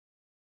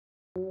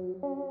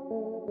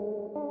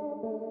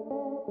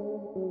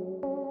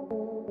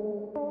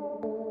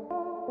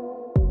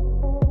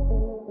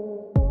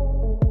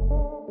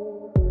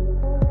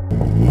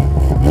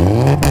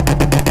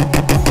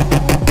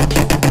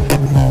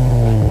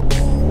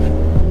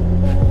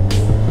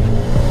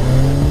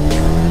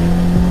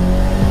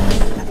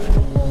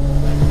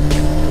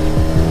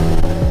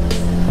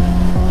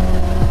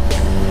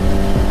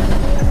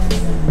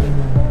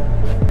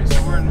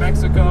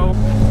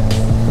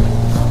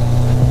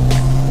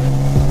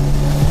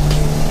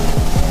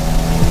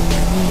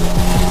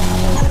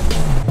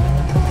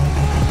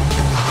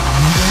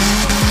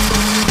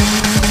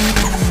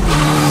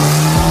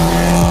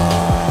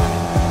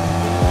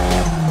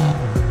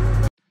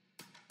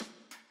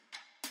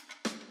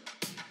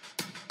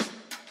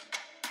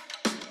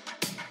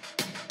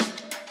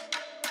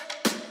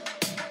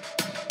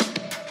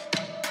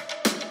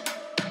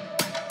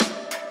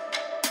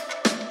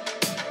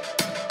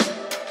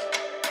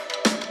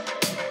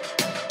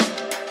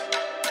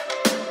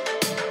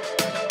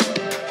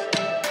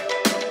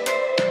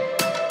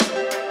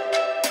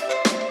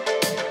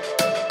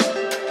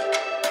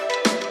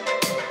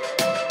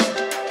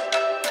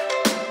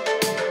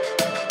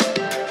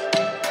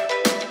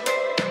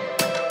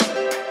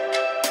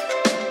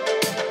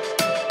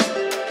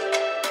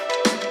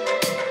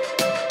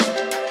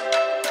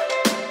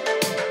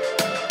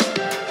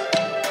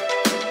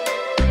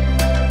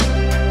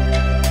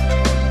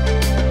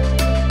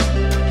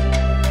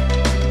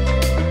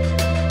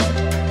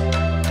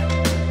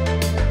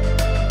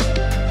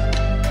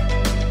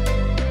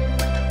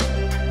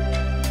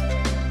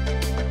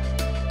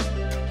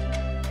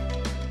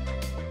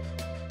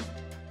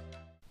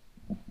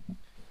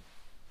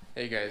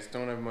guys,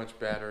 don't have much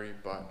battery,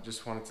 but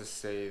just wanted to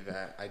say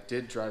that I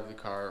did drive the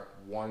car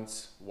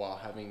once while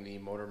having the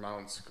motor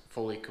mounts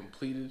fully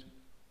completed,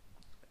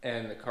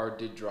 and the car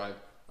did drive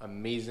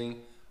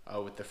amazing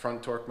with the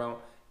front torque mount.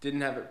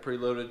 Didn't have it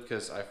preloaded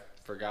because I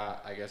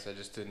forgot. I guess I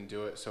just didn't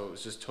do it, so it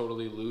was just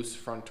totally loose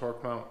front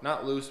torque mount.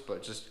 Not loose,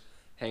 but just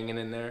hanging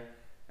in there.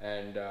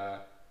 And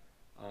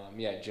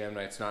yeah, jam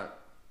nuts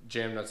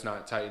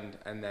not tightened,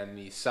 and then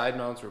the side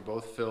mounts were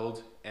both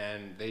filled,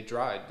 and they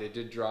dried. They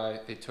did dry.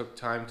 They took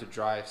time to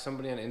dry.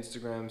 Somebody on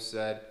Instagram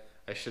said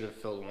I should have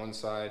filled one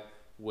side,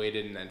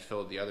 waited, and then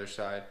filled the other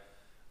side,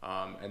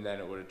 and then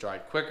it would have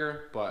dried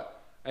quicker. But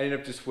I ended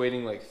up just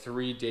waiting like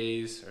 3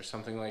 days or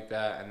something like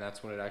that, and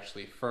that's when it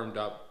actually firmed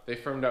up. They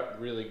firmed up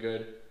really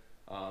good.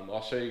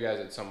 I'll show you guys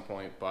at some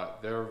point,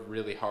 but they're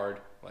really hard,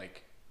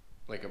 like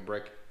a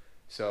brick.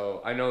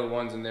 So I know the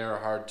ones in there are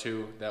hard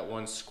too. That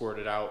one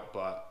squirted out,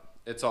 but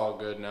it's all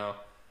good now.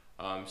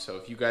 So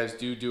if you guys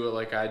do it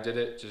like I did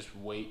it,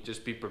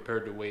 just be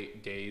prepared to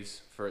wait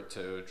days for it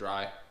to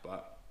dry.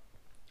 But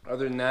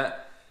other than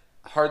that,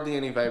 hardly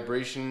any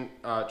vibration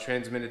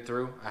transmitted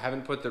through. I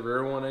haven't put the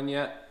rear one in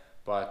yet,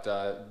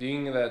 but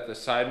being that the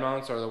side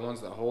mounts are the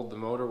ones that hold the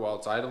motor while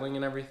it's idling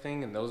and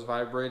everything, and those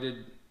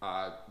vibrated,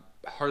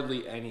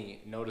 hardly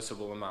any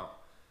noticeable amount.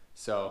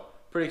 So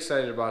pretty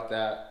excited about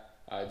that.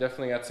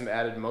 Definitely got some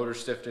added motor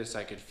stiffness.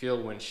 I could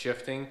feel when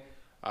shifting.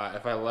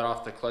 If I let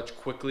off the clutch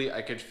quickly,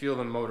 I could feel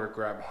the motor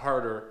grab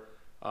harder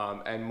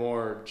and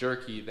more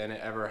jerky than it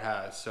ever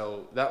has.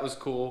 So that was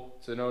cool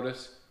to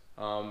notice.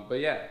 But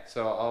yeah,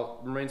 so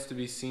remains to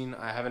be seen.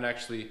 I haven't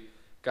actually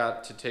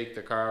got to take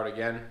the car out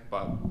again,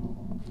 but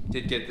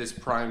did get this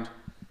primed,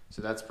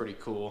 so that's pretty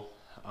cool.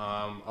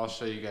 I'll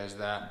show you guys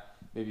that.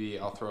 Maybe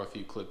I'll throw a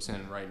few clips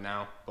in right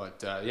now.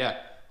 But yeah,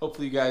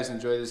 hopefully you guys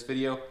enjoy this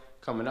video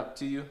coming up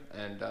to you,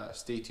 and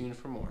stay tuned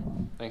for more.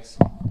 Thanks.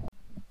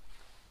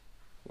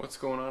 What's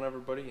going on,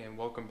 everybody, and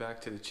welcome back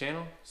to the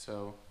channel.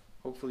 So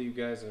hopefully you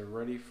guys are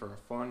ready for a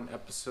fun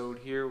episode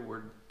here.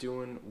 We're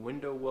doing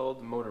window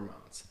weld motor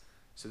mounts.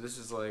 So this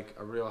is like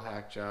a real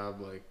hack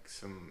job, like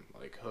some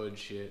like hood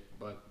shit,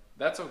 but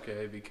that's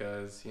okay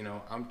because, you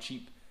know, I'm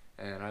cheap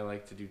and I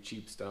like to do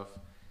cheap stuff.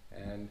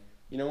 And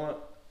you know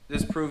what?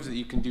 This proves that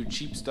you can do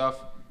cheap stuff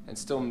and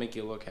still make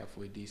it look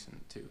halfway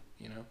decent too,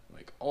 you know?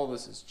 Like, all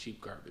this is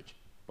cheap garbage,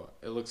 but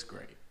it looks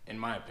great, in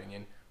my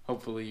opinion.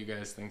 Hopefully you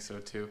guys think so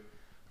too,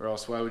 or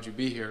else why would you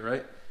be here,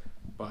 right?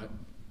 But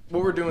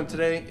what we're doing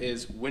today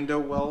is window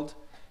weld,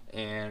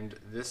 and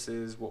this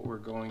is what we're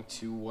going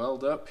to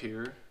weld up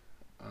here.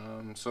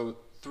 So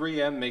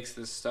 3M makes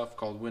this stuff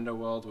called window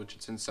weld, which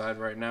it's inside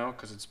right now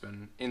because it's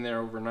been in there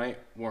overnight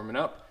warming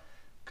up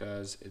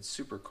because it's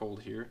super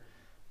cold here.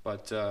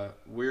 But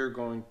we're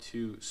going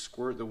to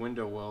squirt the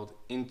window weld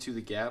into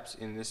the gaps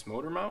in this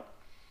motor mount.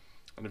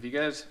 And if you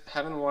guys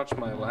haven't watched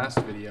my last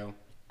video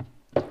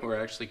where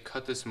I actually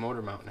cut this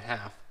motor mount in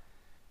half,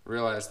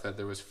 realized that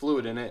there was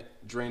fluid in it,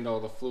 drained all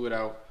the fluid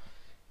out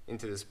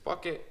into this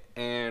bucket,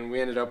 and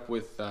we ended up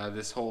with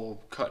this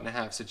whole cut in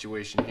half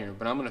situation here.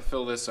 But I'm going to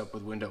fill this up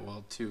with window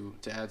weld too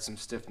to add some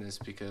stiffness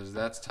because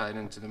that's tied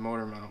into the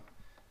motor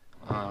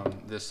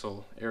mount, this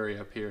whole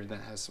area up here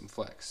that has some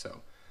flex. So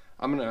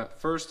I'm going to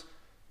first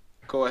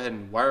go ahead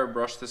and wire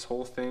brush this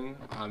whole thing,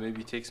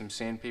 maybe take some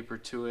sandpaper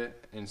to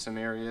it in some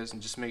areas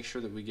and just make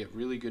sure that we get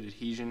really good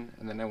adhesion,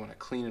 and then I want to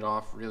clean it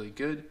off really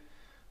good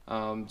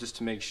just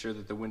to make sure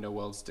that the window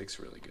weld sticks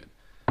really good.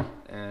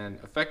 And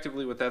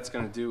effectively what that's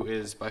going to do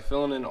is, by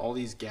filling in all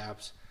these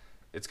gaps,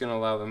 it's going to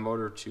allow the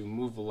motor to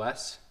move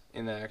less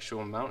in the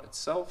actual mount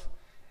itself,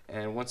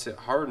 and once it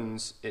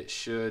hardens, it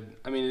should,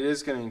 I mean, it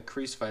is going to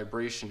increase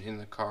vibration in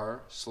the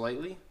car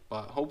slightly,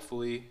 but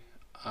hopefully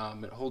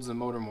it holds the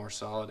motor more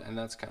solid, and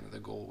that's kind of the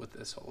goal with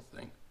this whole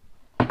thing.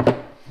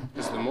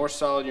 Because the more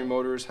solid your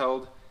motor is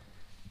held,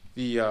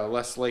 the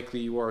less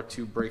likely you are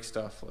to break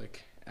stuff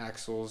like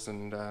axles,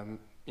 and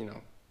you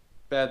know,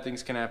 bad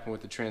things can happen with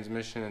the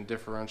transmission and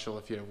differential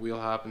if you have wheel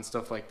hop and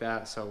stuff like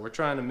that. So we're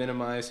trying to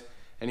minimize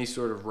any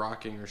sort of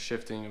rocking or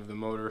shifting of the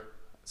motor.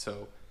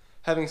 So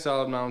having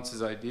solid mounts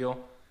is ideal,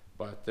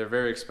 but they're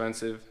very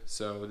expensive.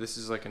 So this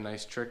is like a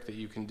nice trick that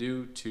you can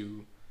do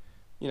to,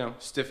 you know,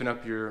 stiffen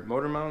up your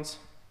motor mounts.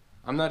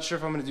 I'm not sure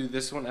if I'm going to do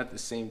this one at the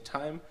same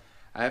time.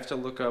 I have to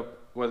look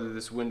up whether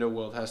this window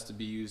weld has to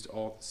be used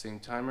all at the same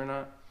time or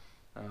not.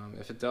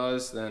 If it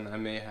does, then I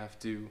may have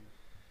to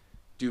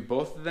do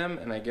both of them,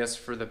 and I guess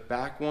for the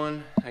back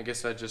one, I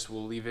guess I just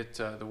will leave it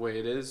the way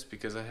it is,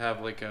 because I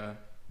have like a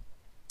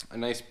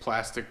nice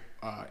plastic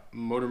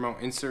motor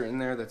mount insert in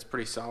there that's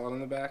pretty solid on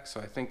the back, so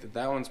I think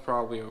that one's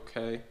probably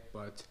okay.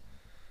 But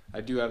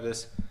I do have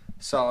this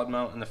solid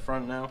mount in the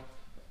front now.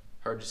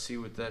 Hard to see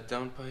with that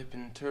downpipe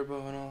and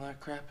turbo and all that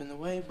crap in the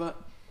way,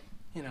 but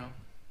you know,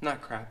 not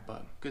crap,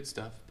 but good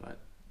stuff, but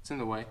it's in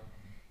the way.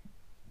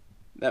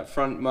 That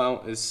front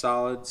mount is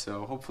solid,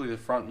 so hopefully the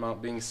front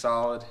mount being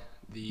solid,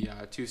 the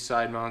two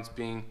side mounts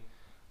being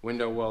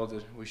window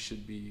welded, we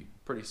should be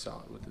pretty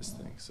solid with this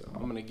thing. So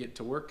I'm going to get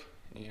to work,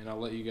 and I'll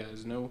let you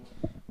guys know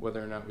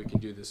whether or not we can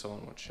do this all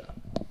in one shot.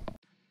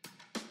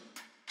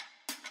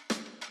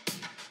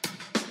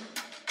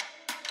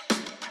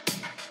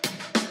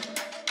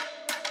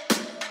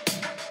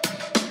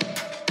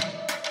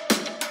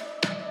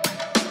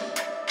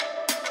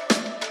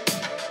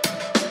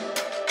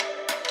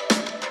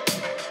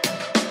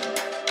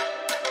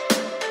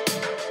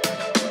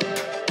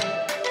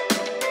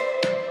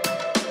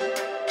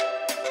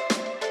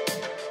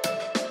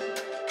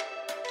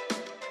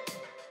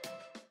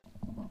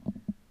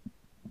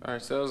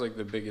 Alright, so that was like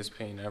the biggest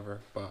pain ever,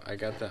 but I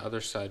got the other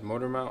side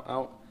motor mount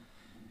out.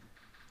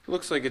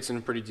 Looks like it's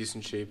in pretty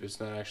decent shape. It's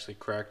not actually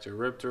cracked or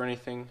ripped or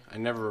anything. I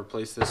never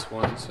replaced this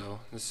one, so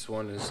this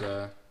one is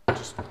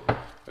just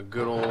a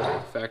good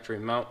old factory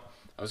mount.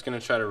 I was going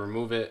to try to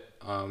remove it,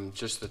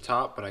 just the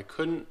top, but I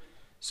couldn't,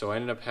 so I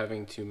ended up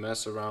having to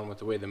mess around with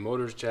the way the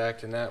motor's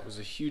jacked, and that was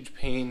a huge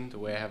pain. The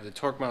way I have the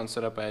torque mount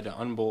set up, I had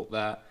to unbolt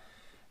that,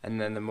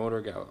 and then the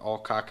motor got all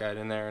cockeyed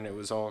in there, and it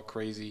was all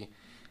crazy,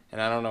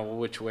 and I don't know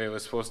which way it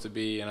was supposed to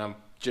be, and I'm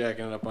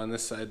jacking it up on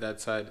this side,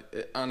 that side.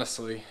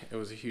 Honestly, it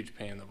was a huge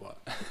pain in the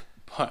butt.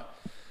 But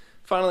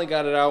finally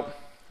got it out,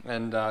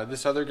 and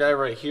this other guy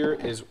right here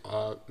is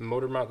a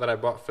motor mount that I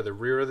bought for the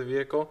rear of the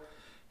vehicle,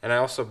 and I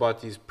also bought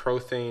these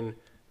polyurethane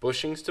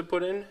bushings to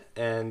put in,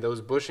 and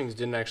those bushings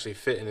didn't actually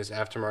fit in this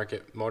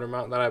aftermarket motor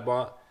mount that I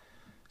bought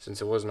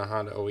since it wasn't a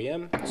Honda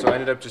OEM, so I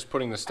ended up just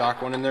putting the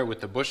stock one in there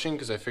with the bushing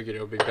because I figured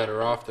it would be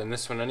better off than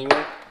this one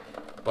anyway.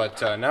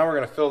 But now we're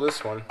going to fill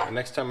this one, and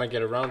next time I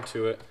get around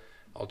to it,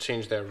 I'll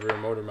change that rear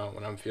motor mount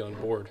when I'm feeling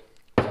bored,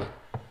 but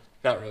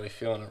not really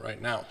feeling it right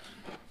now.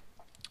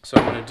 So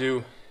I'm going to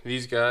do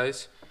these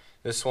guys,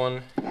 this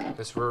one,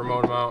 this rear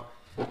motor mount,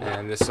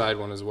 and this side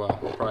one as well.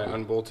 We'll probably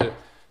unbolt it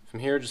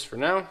from here just for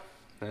now,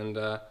 and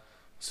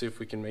see if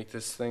we can make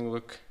this thing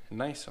look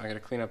nice. I got to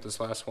clean up this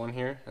last one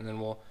here, and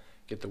then we'll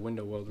get the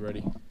window weld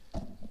ready.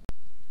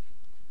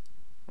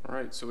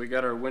 Alright, so we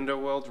got our window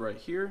weld right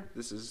here.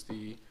 This is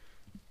the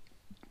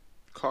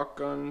caulk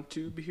gun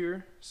tube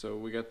here. So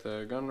we got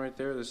the gun right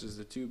there. This is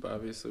the tube,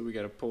 obviously. We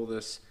got to pull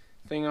this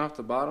thing off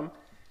the bottom,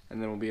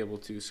 and then we'll be able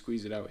to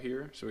squeeze it out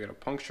here. So we got to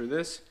puncture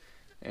this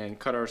and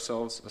cut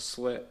ourselves a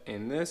slit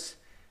in this,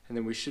 and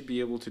then we should be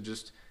able to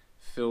just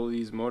fill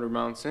these motor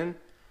mounts in.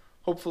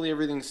 Hopefully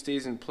everything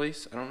stays in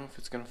place. I don't know if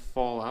it's going to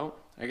fall out.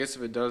 I guess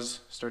if it does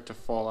start to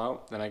fall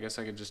out, then I guess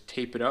I could just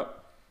tape it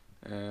up,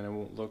 and it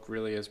won't look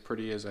really as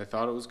pretty as I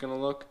thought it was going to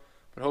look.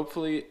 But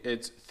hopefully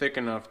it's thick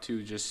enough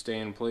to just stay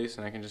in place,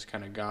 and I can just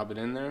kind of gob it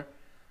in there.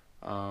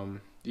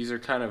 These are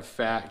kind of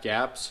fat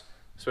gaps,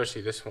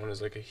 especially this one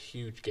is like a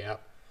huge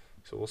gap.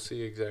 So we'll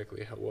see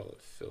exactly how well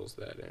it fills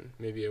that in.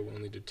 Maybe I will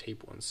need to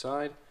tape one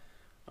side.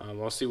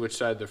 I'll see which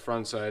side the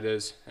front side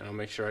is, and I'll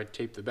make sure I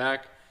tape the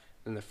back.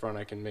 Then the front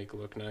I can make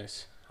look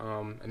nice.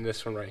 And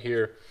this one right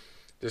here,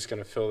 just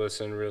going to fill this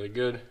in really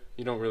good.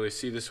 You don't really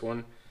see this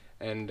one,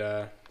 and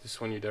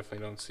this one you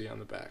definitely don't see on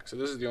the back. So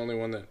this is the only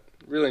one that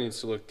really needs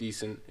to look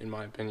decent in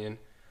my opinion.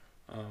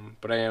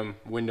 But I am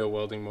window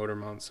welding motor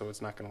mounts, so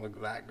it's not going to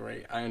look that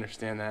great. I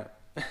understand that.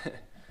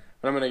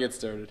 But I'm going to get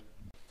started.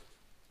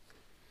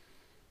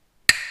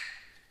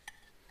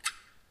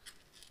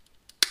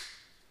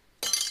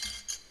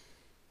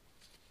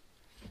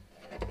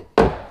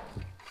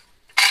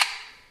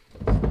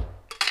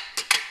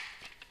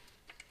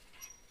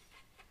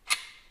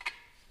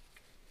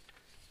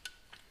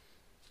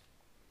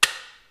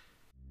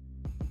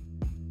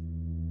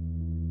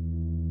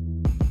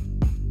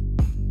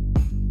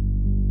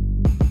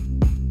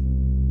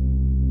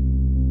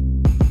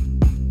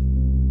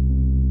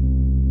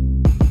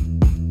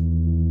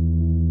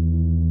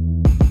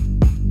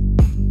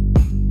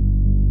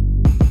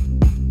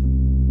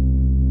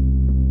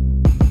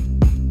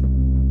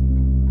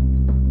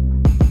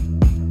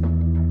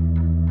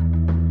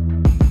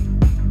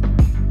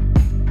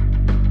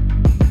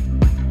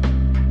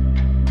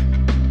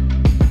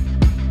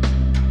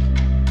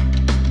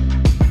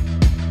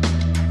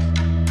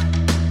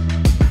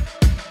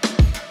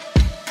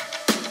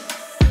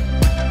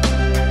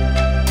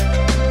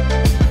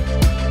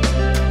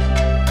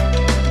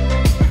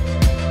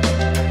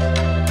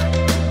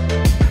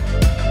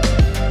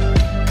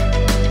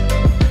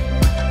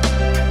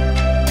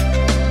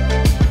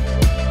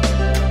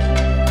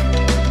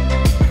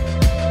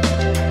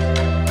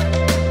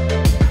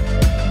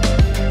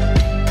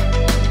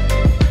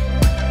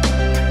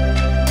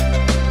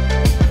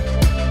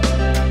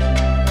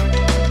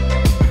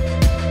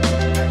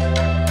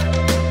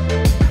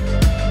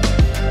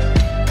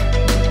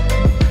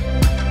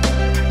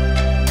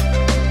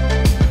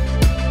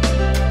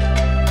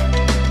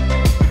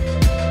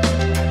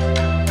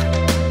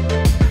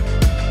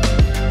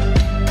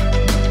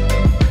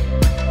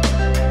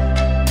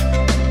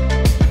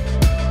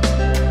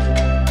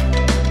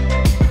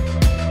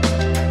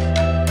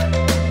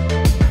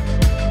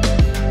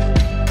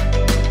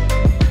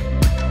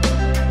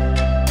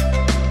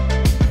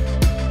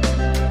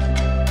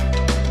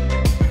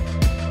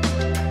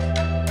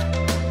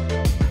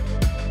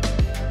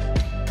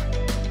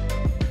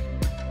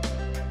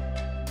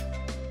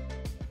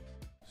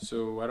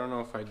 So I don't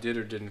know if I did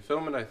or didn't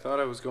film it. I thought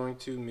I was going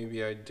to.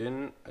 Maybe I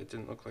didn't. It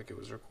didn't look like it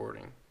was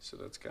recording, so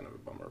that's kind of a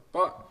bummer.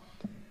 But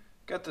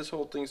got this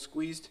whole thing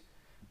squeezed.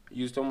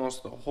 Used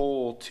almost the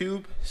whole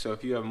tube, so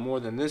if you have more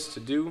than this to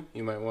do,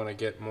 you might want to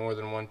get more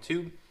than one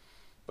tube.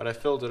 But I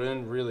filled it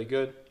in really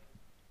good.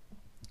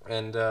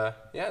 And yeah,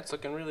 it's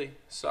looking really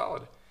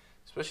solid,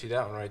 especially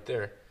that one right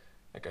there.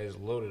 That guy is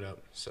loaded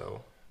up,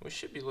 so we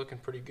should be looking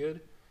pretty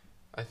good.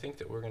 I think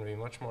that we're going to be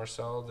much more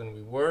solid than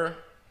we were.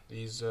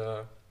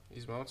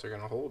 These mounts are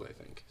going to hold, I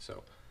think.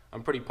 So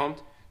I'm pretty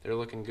pumped. They're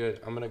looking good.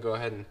 I'm gonna go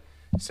ahead and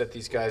set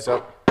these guys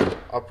up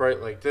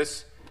upright like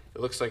this.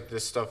 It looks like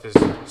this stuff is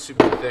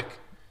super thick,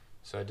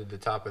 so I did the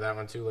top of that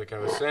one too, like I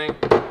was saying.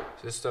 So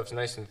this stuff's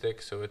nice and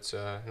thick, so it's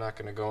not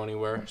gonna go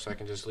anywhere, so I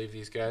can just leave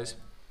these guys.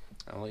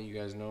 I'll let you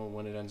guys know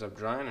when it ends up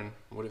drying and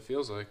what it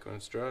feels like when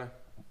it's dry.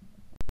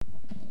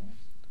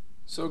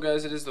 So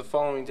guys, it is the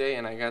following day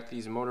and I got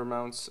these motor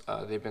mounts.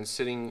 They've been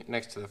sitting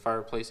next to the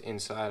fireplace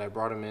inside. I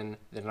brought them in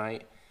the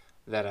night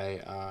that I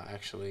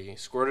actually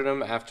squirted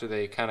them, after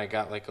they kind of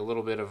got like a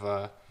little bit of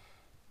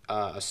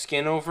a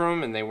skin over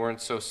them and they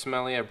weren't so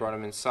smelly. I brought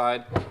them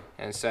inside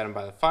and set them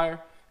by the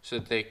fire so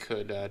that they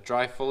could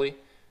dry fully.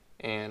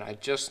 And I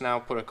just now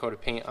put a coat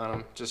of paint on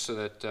them just so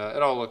that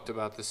it all looked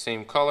about the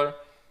same color.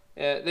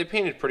 They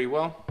painted pretty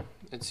well.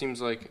 It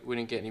seems like we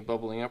didn't get any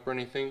bubbling up or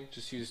anything.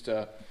 Just used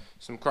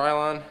some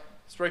Krylon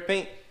spray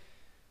paint,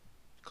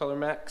 Color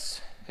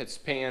Max. It's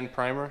paint and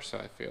primer, so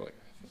I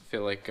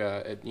feel like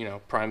it, you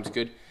know, primes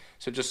good.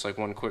 So just like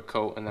one quick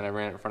coat, and then I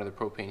ran it in front of the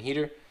propane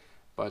heater.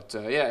 But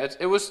yeah,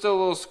 it was still a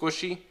little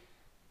squishy.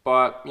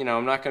 But you know,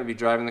 I'm not going to be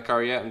driving the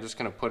car yet. I'm just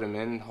going to put them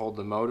in, hold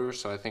the motor.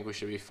 So I think we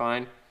should be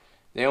fine.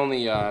 They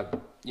only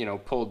you know,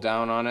 pulled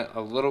down on it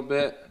a little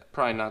bit,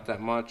 probably not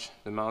that much.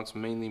 The mounts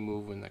mainly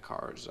move when the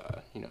car is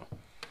you know,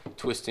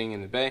 twisting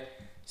in the bay.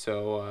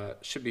 So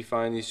should be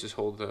fine. These just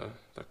hold the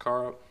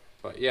car up.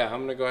 But yeah, I'm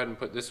gonna go ahead and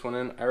put this one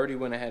in. I already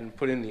went ahead and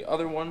put in the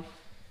other one,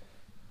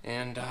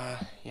 and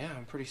yeah,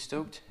 I'm pretty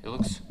stoked. It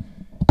looks,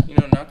 you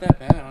know, not that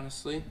bad,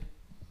 honestly.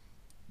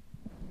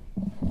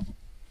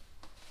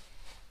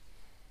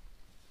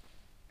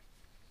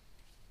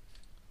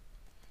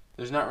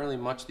 There's not really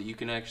much that you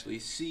can actually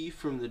see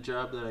from the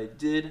job that I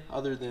did,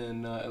 other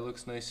than it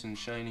looks nice and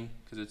shiny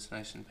because it's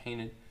nice and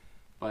painted.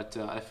 But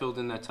I filled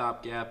in that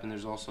top gap, and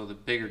there's also the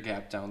bigger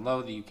gap down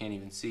low that you can't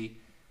even see.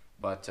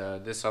 But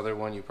this other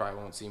one you probably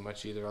won't see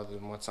much either, other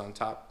than what's on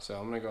top. So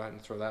I'm going to go ahead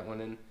and throw that one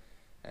in.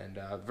 And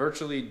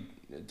virtually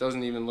it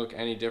doesn't even look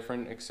any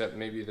different, except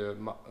maybe the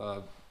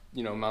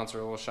you know, mounts are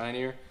a little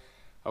shinier.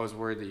 I was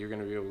worried that you're going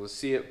to be able to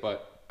see it,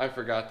 but I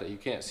forgot that you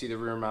can't see the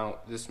rear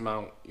mount. This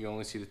mount you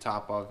only see the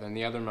top of, and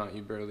the other mount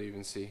you barely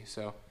even see.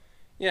 So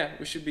yeah,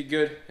 we should be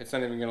good. It's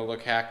not even going to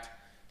look hacked.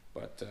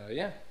 But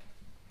yeah,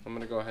 I'm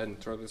going to go ahead and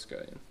throw this guy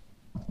in.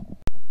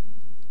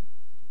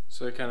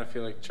 So I kind of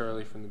feel like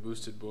Charlie from the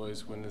Boosted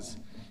Boys when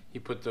he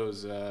put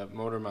those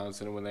motor mounts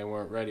in when they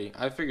weren't ready.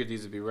 I figured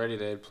these would be ready.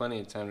 They had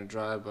plenty of time to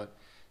dry, but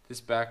this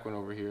back one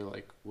over here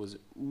like was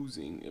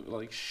oozing. It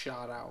like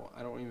shot out.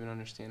 I don't even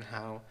understand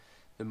how.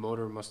 The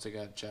motor must have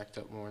got jacked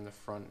up more in the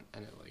front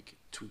and it like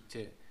tweaked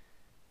it.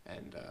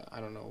 And I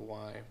don't know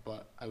why,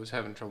 but I was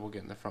having trouble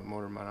getting the front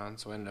motor mount on,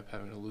 so I ended up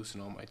having to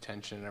loosen all my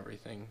tension and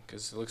everything,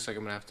 because it looks like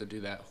I'm going to have to do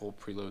that whole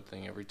preload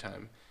thing every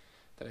time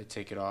that I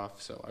take it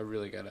off. So I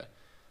really got to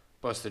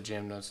bust the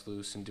jam nuts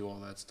loose and do all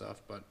that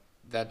stuff, but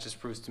that just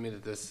proves to me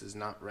that this is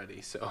not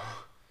ready. So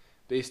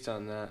based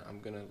on that,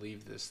 I'm gonna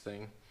leave this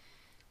thing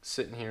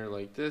sitting here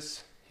like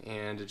this,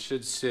 and it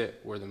should sit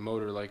where the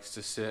motor likes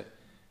to sit,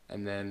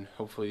 and then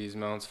hopefully these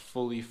mounts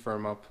fully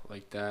firm up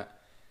like that,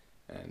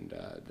 and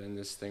then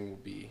this thing will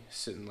be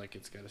sitting like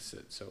it's got to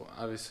sit. So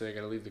obviously I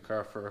got to leave the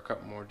car for a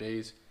couple more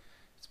days.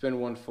 It's been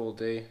one full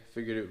day.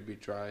 Figured it would be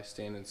dry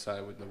staying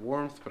inside with the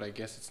warmth, but I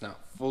guess it's not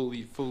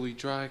fully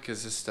dry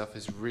because this stuff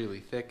is really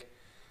thick.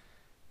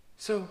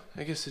 So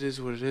I guess it is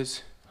what it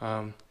is.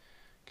 Can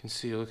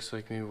see it looks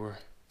like maybe we're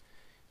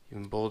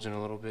even bulging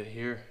a little bit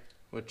here,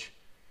 which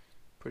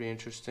pretty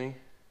interesting.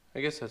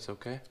 I guess that's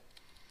okay.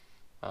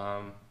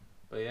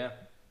 But yeah,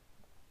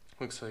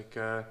 looks like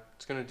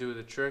it's gonna do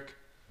the trick.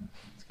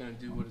 It's gonna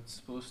do what it's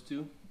supposed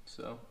to.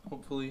 So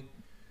hopefully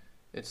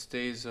it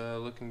stays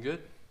looking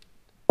good.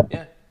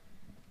 Yeah,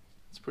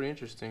 it's pretty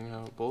interesting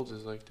how it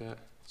bulges like that.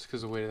 It's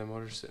because of the weight of the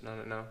motor's sitting on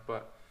it now.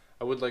 But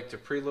I would like to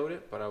preload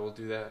it, but I will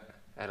do that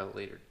at a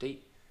later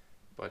date.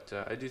 But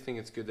I do think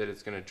it's good that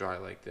it's going to dry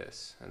like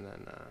this, and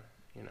then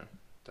you know,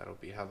 that'll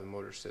be how the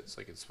motor sits,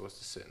 like it's supposed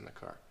to sit in the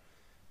car.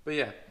 But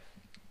yeah,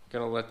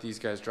 gonna let these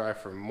guys dry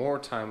for more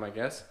time, I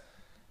guess.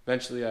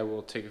 Eventually I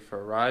will take it for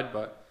a ride,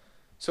 but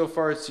so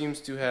far it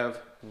seems to have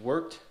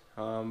worked,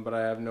 but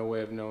I have no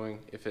way of knowing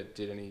if it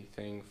did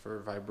anything for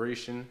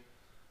vibration.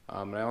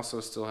 And I also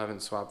still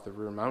haven't swapped the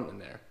rear mount in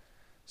there.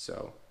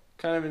 So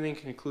kind of an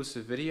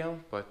inconclusive video,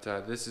 but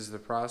this is the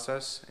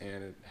process,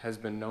 and it has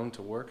been known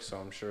to work, so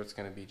I'm sure it's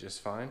going to be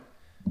just fine.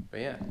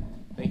 But yeah,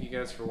 thank you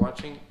guys for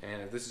watching,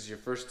 and if this is your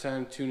first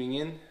time tuning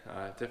in,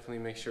 definitely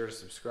make sure to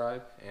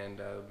subscribe, and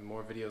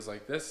more videos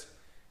like this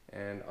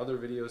and other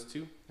videos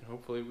too, and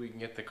hopefully we can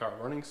get the car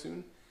running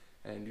soon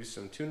and do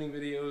some tuning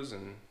videos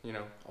and, you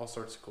know, all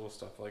sorts of cool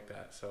stuff like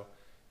that. So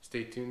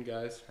stay tuned,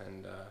 guys,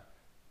 and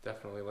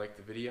definitely like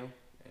the video,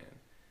 and,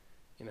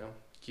 you know,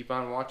 keep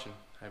on watching.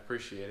 I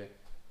appreciate it.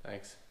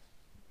 Thanks.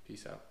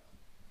 Peace out.